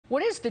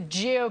What is the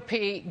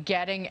GOP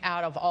getting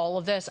out of all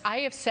of this? I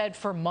have said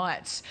for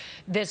months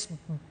this,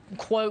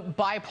 quote,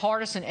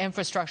 bipartisan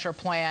infrastructure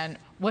plan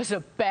was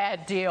a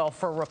bad deal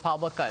for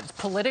Republicans,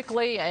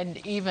 politically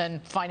and even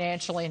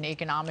financially and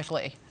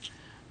economically.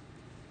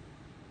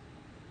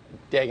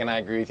 Dagan, I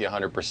agree with you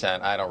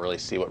 100%. I don't really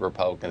see what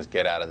Republicans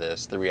get out of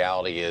this. The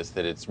reality is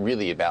that it's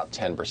really about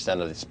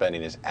 10% of the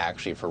spending is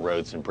actually for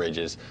roads and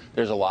bridges.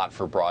 There's a lot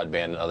for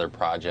broadband and other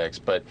projects,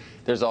 but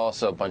there's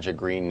also a bunch of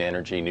green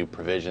energy, new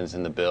provisions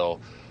in the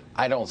bill.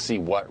 I don't see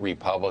what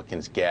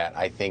Republicans get.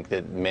 I think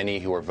that many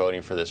who are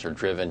voting for this are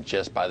driven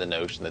just by the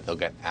notion that they'll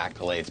get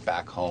accolades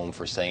back home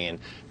for saying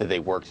that they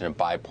worked in a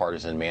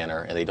bipartisan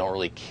manner, and they don't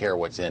really care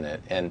what's in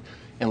it. And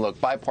look,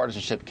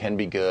 bipartisanship can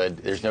be good.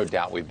 There's no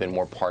doubt we've been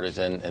more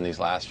partisan in these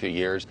last few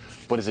years.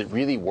 But is it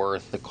really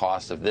worth the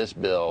cost of this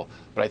bill?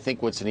 But I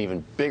think what's an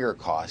even bigger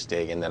cost,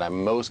 Dagan, that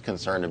I'm most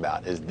concerned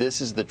about is this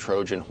is the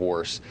Trojan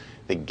horse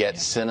that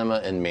gets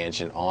Sinema and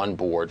Manchin on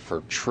board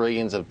for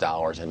trillions of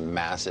dollars in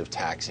massive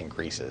tax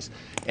increases.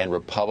 And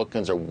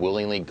Republicans are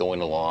willingly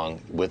going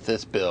along with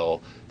this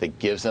bill that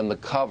gives them the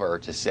cover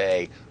to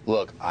say,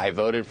 look, I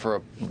voted for a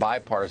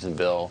bipartisan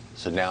bill,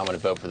 so now I'm going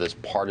to vote for this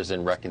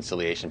partisan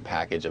reconciliation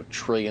package of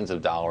trillions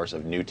of dollars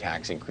of new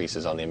tax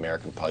increases on the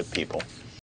American people.